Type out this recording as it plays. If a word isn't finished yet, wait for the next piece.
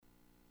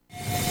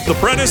The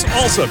Prentice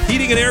Alsop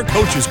Heating and Air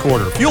Coaches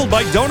Corner, fueled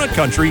by Donut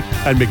Country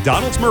and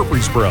McDonald's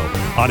Murfreesboro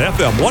on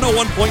FM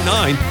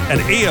 101.9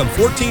 and AM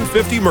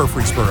 1450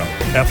 Murfreesboro,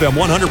 FM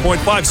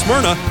 100.5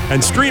 Smyrna,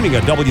 and streaming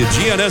at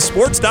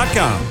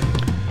WGNSSports.com.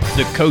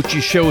 The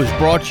Coaches Show is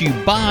brought to you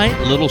by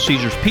Little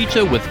Caesars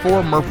Pizza with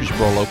 4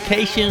 Murfreesboro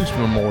locations: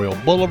 Memorial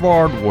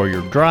Boulevard,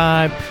 Warrior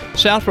Drive,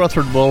 South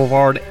Rutherford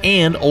Boulevard,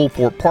 and Old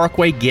Fort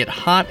Parkway. Get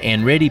hot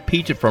and ready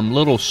pizza from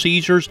Little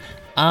Caesars.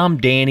 I'm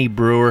Danny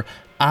Brewer.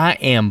 I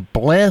am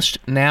blessed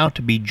now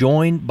to be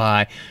joined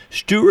by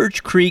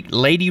Stewart's Creek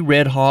Lady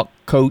Redhawk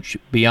coach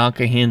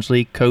Bianca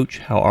Hensley. Coach,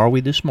 how are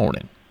we this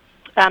morning?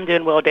 I'm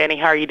doing well, Danny.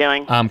 How are you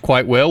doing? I'm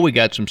quite well. We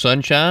got some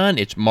sunshine.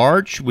 It's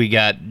March. We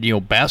got,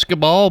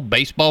 basketball,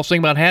 baseball, thing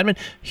about happening.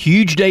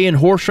 Huge day in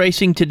horse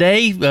racing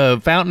today.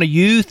 Fountain of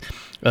Youth,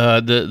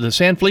 the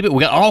San Felipe.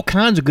 We got all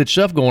kinds of good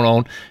stuff going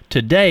on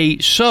today.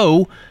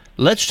 So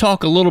let's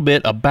talk a little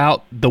bit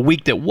about the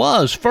week that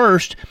was.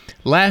 First,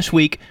 last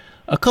week,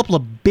 a couple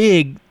of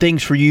big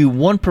things for you.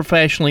 One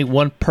professionally,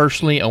 one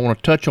personally. I want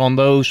to touch on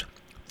those.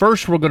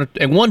 First,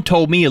 and one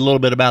told me a little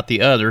bit about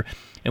the other,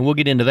 and we'll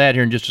get into that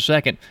here in just a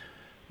second.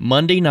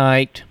 Monday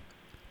night,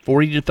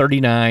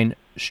 40-39,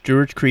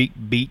 Stewart's Creek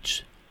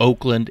beats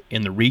Oakland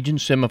in the region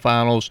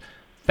semifinals.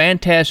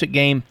 Fantastic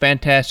game,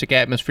 fantastic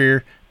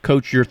atmosphere.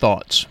 Coach, your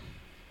thoughts?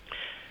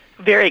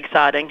 Very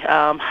exciting.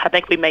 I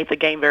think we made the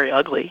game very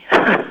ugly.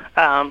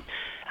 I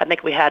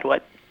think we had,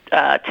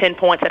 10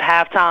 points at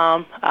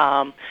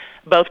halftime.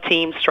 Both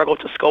teams struggled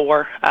to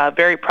score.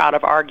 Very proud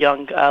of our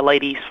young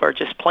ladies for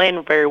just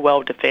playing very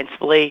well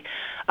defensively.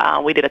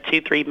 We did a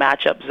 2-3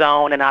 matchup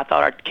zone, and I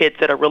thought our kids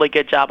did a really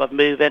good job of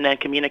moving and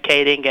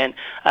communicating and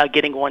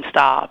getting one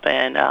stop.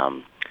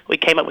 And we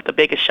came up with the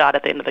biggest shot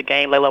at the end of the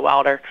game. Layla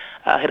Wilder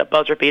hit a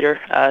buzzer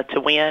beater to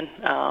win.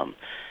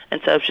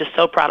 And so I was just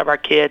so proud of our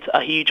kids.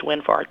 A huge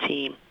win for our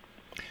team.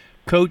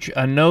 Coach,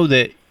 I know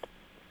that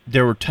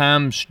there were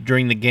times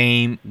during the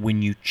game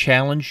when you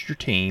challenged your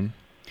team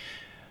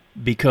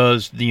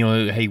because,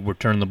 hey, we're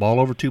turning the ball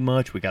over too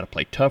much. We got to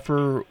play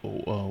tougher.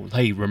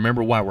 Hey,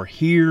 remember why we're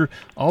here.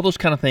 All those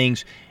kind of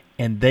things.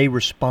 And they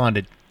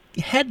responded.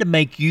 It had to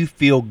make you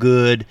feel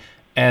good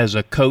as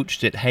a coach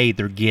that, hey,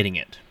 they're getting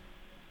it.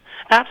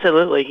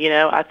 Absolutely.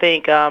 I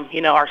think,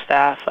 our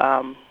staff,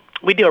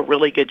 we do a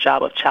really good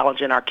job of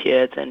challenging our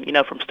kids. And,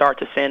 from start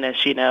to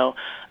finish,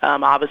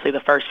 obviously the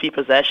first few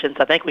possessions,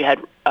 I think we had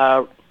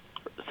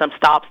some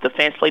stops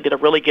defensively, did a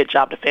really good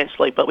job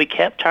defensively, but we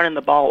kept turning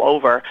the ball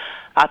over.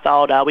 I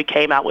thought we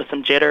came out with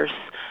some jitters,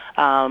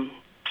 and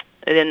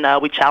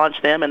then we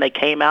challenged them, and they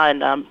came out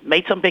and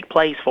made some big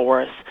plays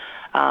for us.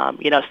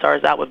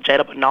 Starts out with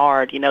Jada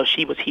Bernard.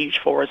 She was huge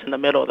for us in the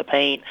middle of the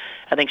paint.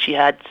 I think she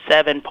had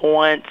 7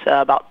 points,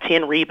 about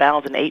 10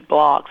 rebounds, and 8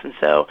 blocks. And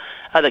so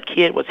the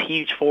kid was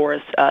huge for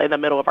us in the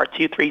middle of our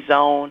 2-3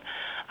 zone.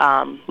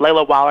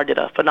 Layla Wilder did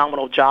a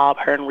phenomenal job.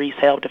 Her and Reese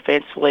held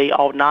defensively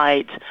all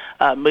night,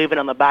 moving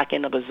on the back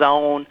end of the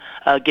zone,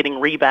 getting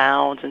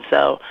rebounds. And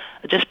so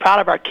just proud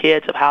of our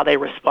kids of how they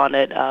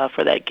responded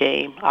for that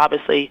game.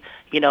 Obviously,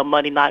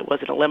 Monday night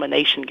was an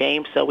elimination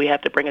game, so we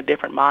have to bring a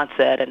different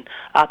mindset, and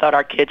I thought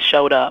our kids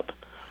showed up.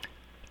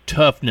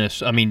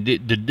 Toughness. I mean,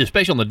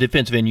 especially on the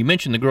defensive end. You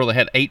mentioned the girl that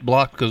had 8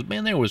 blocks because,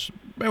 man, there was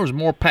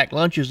more packed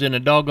lunches than a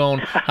doggone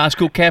high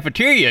school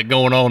cafeteria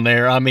going on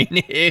there. I mean,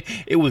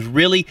 it was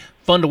really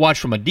fun to watch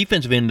from a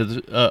defensive end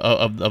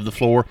of the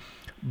floor,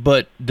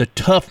 but the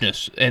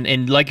toughness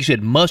and like you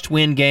said,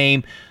 must-win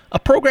game, a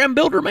program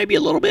builder maybe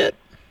a little bit.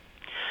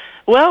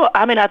 Well,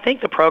 I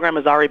think the program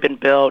has already been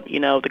built.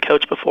 The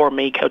coach before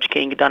me, Coach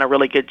King, had done a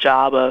really good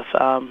job of,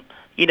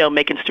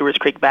 making Stewart's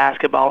Creek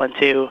basketball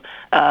into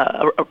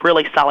a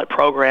really solid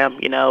program.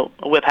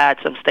 We've had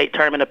some state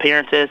tournament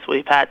appearances.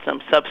 We've had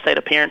some sub-state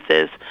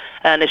appearances.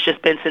 And it's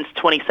just been since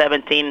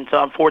 2017. And so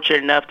I'm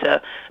fortunate enough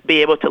to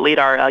be able to lead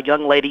our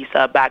young ladies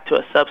back to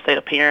a sub-state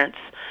appearance.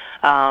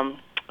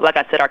 Like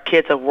I said, our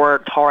kids have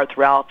worked hard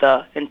throughout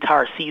the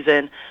entire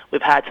season.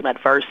 We've had some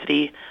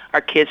adversity.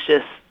 Our kids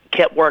just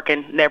kept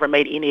working, never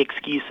made any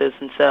excuses,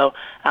 and so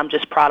I'm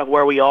just proud of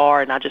where we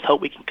are, and I just hope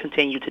we can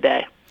continue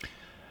today.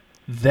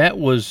 That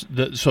was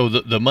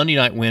the Monday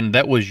night win.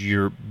 That was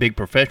your big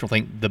professional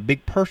thing. The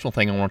big personal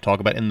thing I want to talk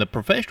about, and the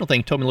professional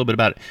thing told me a little bit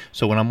about it.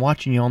 So when I'm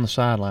watching you on the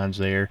sidelines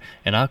there,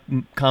 and I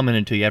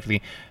commented to you after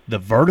the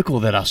vertical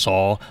that I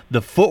saw,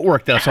 the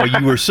footwork that I saw,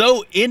 you were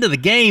so into the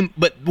game.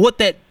 But what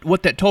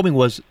that told me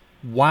was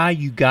why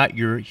you got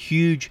your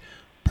huge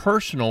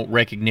personal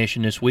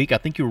recognition this week. I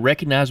think you were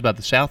recognized by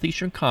the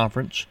Southeastern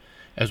Conference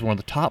as one of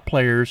the top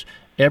players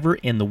ever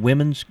in the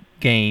women's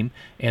game,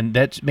 and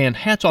that's, man,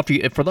 hats off to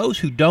you. And for those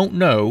who don't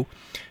know,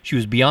 she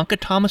was Bianca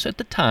Thomas at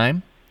the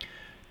time,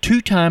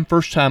 two-time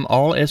first team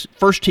All-SEC,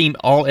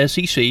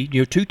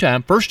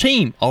 two-time first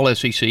team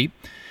All-SEC.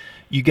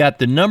 You got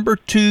the number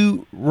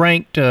 2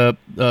 ranked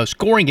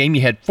scoring game.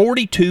 You had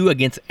 42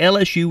 against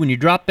LSU. When you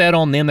drop that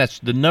on them, that's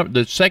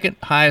the second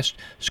highest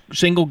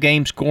single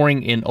game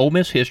scoring in Ole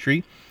Miss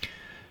history.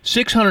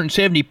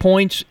 670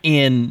 points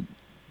in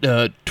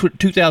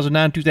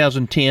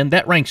 2009-2010.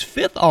 That ranks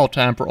 5th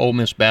all-time for Ole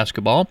Miss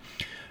basketball.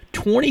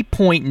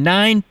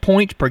 20.9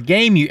 points per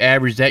game you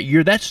averaged that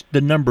year. That's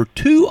the number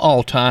 2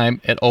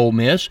 all-time at Ole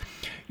Miss.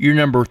 You're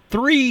number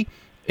 3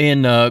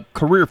 in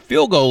career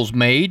field goals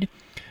made.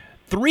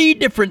 3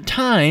 different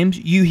times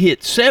you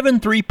hit 7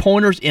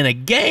 3-pointers in a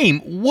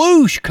game.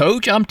 Whoosh,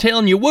 Coach. I'm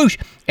telling you, whoosh.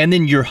 And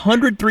then your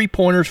 100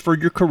 3-pointers for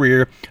your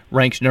career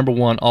ranks number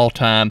 1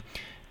 all-time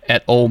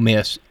at Ole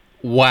Miss.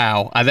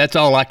 Wow. That's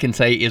all I can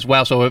say is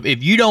wow. So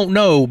if you don't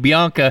know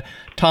Bianca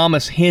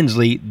Thomas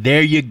Hensley,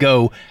 there you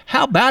go.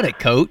 How about it,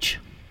 Coach?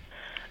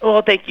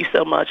 Well, thank you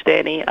so much,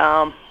 Danny.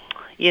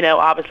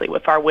 Obviously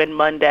with our win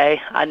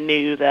Monday, I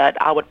knew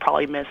that I would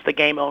probably miss the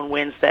game on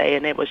Wednesday,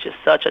 and it was just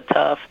such a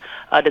tough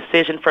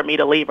decision for me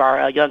to leave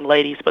our young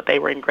ladies, but they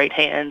were in great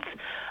hands.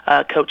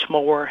 Coach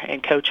Moore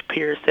and Coach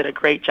Pierce did a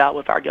great job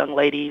with our young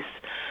ladies.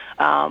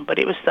 But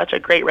it was such a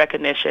great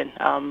recognition,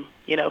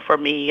 for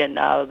me and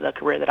the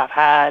career that I've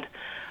had.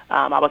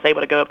 I was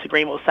able to go up to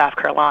Greenville, South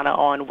Carolina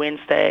on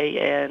Wednesday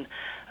and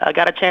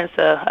got a chance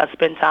to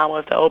spend time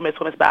with the Ole Miss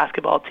women's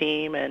basketball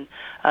team and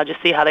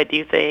just see how they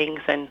do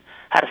things, and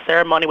had a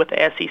ceremony with the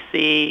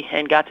SEC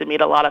and got to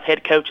meet a lot of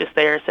head coaches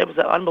there. So it was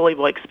an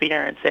unbelievable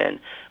experience, and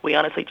we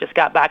honestly just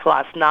got back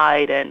last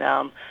night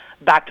and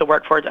back to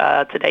work for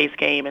today's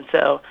game. And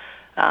so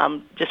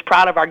just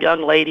proud of our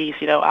young ladies.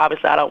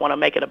 Obviously I don't want to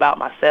make it about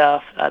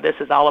myself. This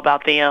is all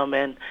about them,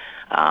 and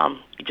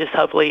just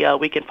hopefully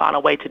we can find a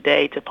way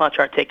today to punch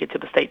our ticket to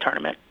the state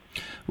tournament.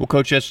 Well,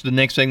 Coach, that's the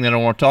next thing that I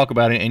want to talk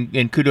about,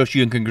 and kudos to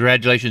you and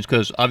congratulations,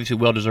 because obviously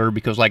well-deserved,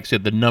 because like I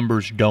said, the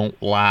numbers don't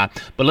lie.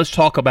 But let's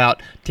talk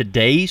about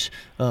today's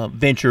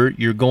venture.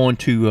 You're going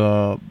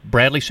to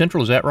Bradley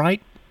Central, is that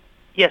right?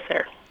 Yes,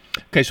 sir.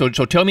 Okay, so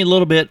tell me a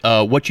little bit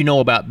what you know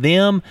about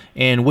them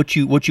and what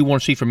you want to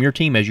see from your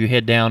team as you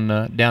head down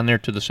there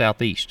to the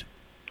southeast.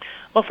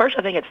 Well, first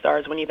I think it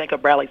starts when you think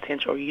of Bradley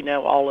Central,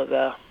 all of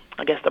the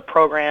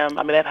program.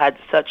 I mean, they've had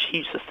such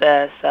huge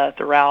success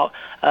throughout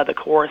the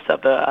course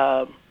of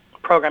the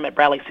program at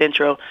Bradley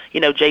Central.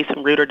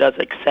 Jason Reuter does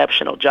an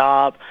exceptional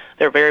job.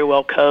 They're very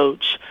well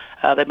coached.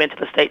 They've been to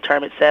the state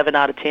tournament 7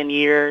 out of 10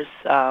 years.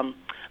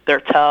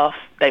 They're tough.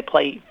 They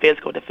play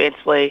physical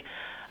defensively.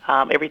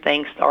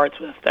 Everything starts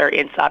with their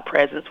inside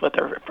presence with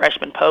their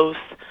freshman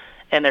posts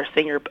and their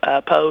senior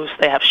posts.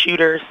 They have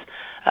shooters.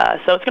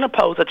 So it's going to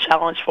pose a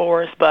challenge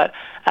for us, but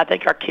I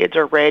think our kids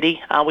are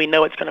ready. We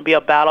know it's going to be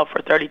a battle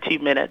for 32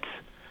 minutes.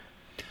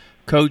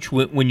 Coach,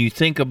 when you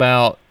think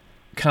about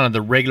kind of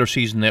the regular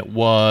season that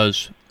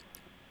was,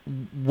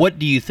 what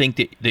do you think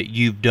that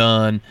you've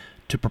done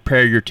to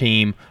prepare your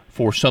team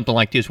for something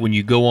like this when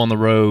you go on the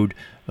road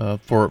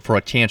for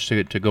a chance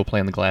to go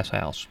play in the Glass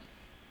House?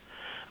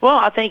 Well,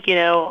 I think,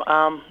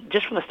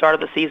 just from the start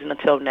of the season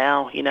until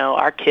now,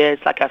 our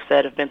kids, like I've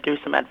said, have been through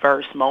some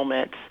adverse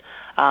moments.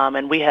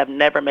 And we have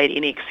never made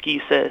any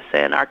excuses,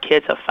 and our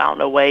kids have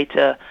found a way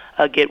to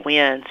get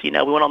wins. We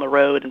went on the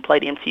road and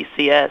played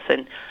MCCS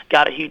and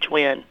got a huge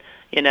win.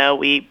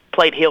 We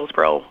played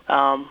Hillsboro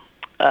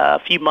a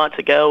few months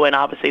ago, and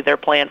obviously they're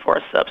playing for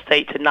us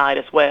upstate tonight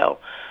as well.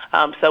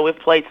 So we've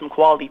played some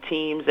quality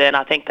teams, and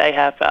I think they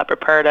have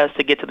prepared us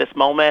to get to this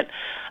moment.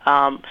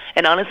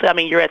 And honestly, I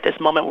mean, you're at this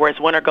moment where it's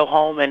win or go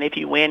home, and if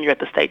you win, you're at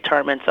the state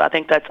tournament. So I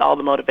think that's all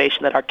the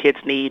motivation that our kids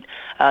need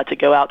to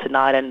go out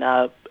tonight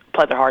and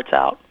play their hearts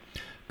out.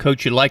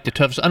 Coach, you like the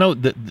toughness. I know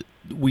that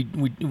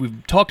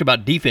we've talked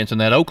about defense in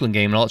that Oakland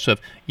game and all that stuff.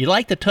 You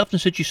like the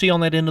toughness that you see on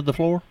that end of the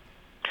floor?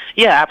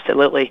 Yeah,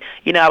 absolutely.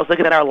 I was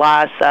looking at our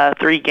last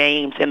 3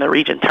 games in the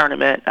region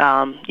tournament.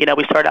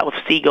 We started out with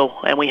Siegel,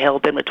 and we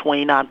held them to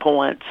 29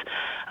 points.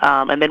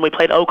 And then we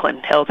played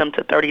Oakland, held them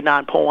to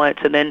 39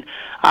 points. And then,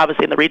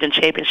 obviously, in the region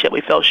championship,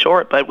 we fell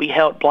short, but we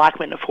held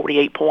Blackman to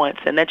 48 points.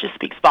 And that just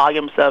speaks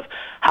volumes of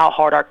how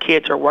hard our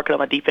kids are working on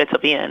the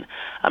defensive end.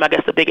 I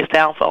guess the biggest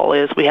downfall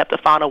is we have to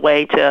find a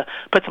way to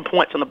put some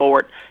points on the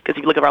board, because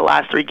if you look at our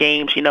last 3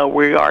 games, we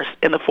are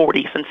in the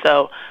 40s. And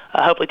so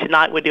hopefully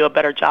tonight we do a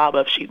better job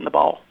of shooting the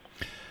ball.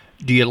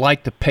 Do you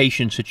like the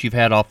patience that you've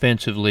had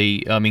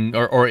offensively? I mean,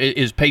 or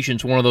is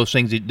patience one of those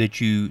things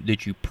that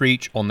you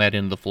preach on that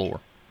end of the floor?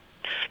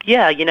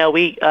 Yeah,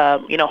 we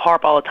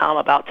harp all the time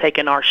about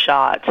taking our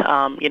shot.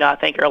 I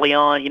think early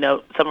on,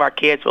 some of our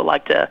kids would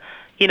like to,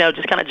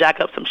 just kind of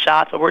jack up some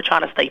shots, but we're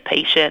trying to stay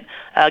patient,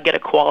 get a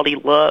quality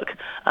look,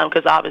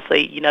 because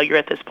obviously, you're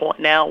at this point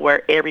now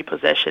where every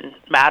possession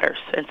matters,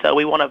 and so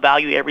we want to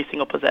value every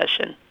single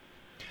possession.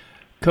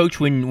 Coach,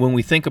 when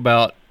we think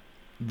about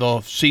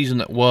the season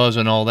that was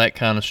and all that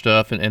kind of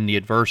stuff and the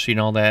adversity and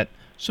all that,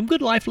 some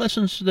good life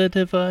lessons that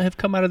have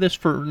come out of this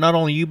for not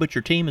only you but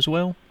your team as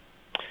well?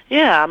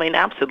 Yeah, I mean,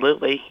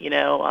 absolutely.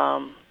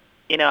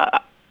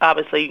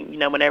 Obviously,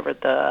 whenever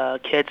the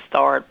kids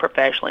start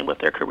professionally with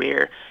their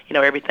career,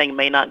 everything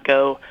may not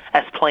go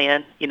as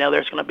planned.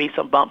 There's going to be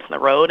some bumps in the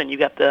road, and you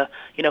got to,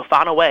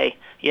 find a way,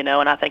 and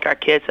I think our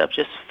kids have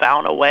just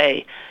found a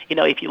way.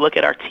 If you look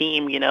at our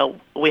team,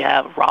 we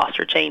have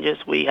roster changes.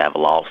 We have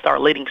lost our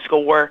leading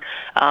scorer,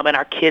 and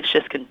our kids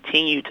just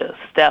continue to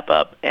step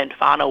up and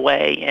find a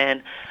way,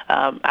 and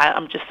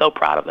I'm just so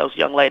proud of those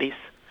young ladies.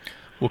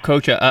 Well,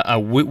 Coach,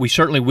 we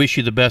certainly wish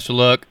you the best of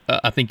luck.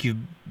 I think you've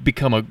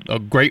become a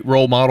great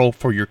role model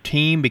for your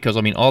team because,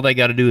 I mean, all they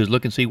got to do is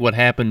look and see what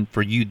happened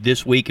for you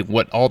this week and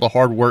what all the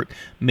hard work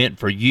meant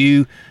for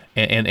you.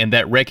 And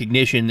that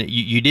recognition that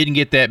you didn't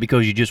get that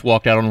because you just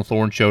walked out on the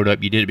floor and showed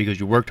up. You did it because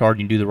you worked hard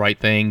and you do the right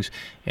things,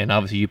 and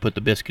obviously you put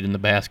the biscuit in the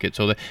basket.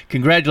 So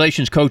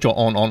congratulations, Coach,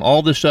 on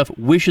all this stuff.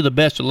 Wish you the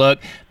best of luck.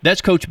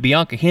 That's Coach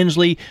Bianca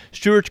Hensley,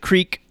 Stewart's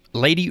Creek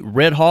Lady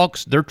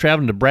Redhawks. They're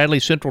traveling to Bradley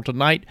Central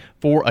tonight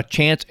for a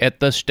chance at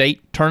the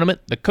state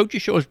tournament. The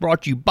Coaches Show is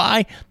brought to you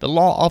by the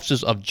law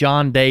offices of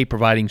John Day,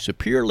 providing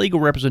superior legal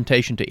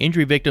representation to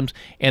injury victims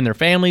and their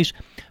families.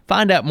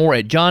 Find out more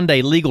at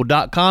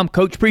johndaylegal.com.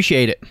 Coach,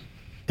 appreciate it.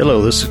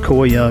 Hello, this is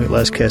Coy Young at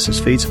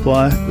Lascassas Feed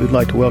Supply. We'd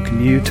like to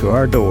welcome you to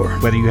our door.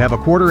 Whether you have a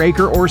quarter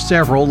acre or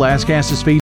several, Lascassas Feed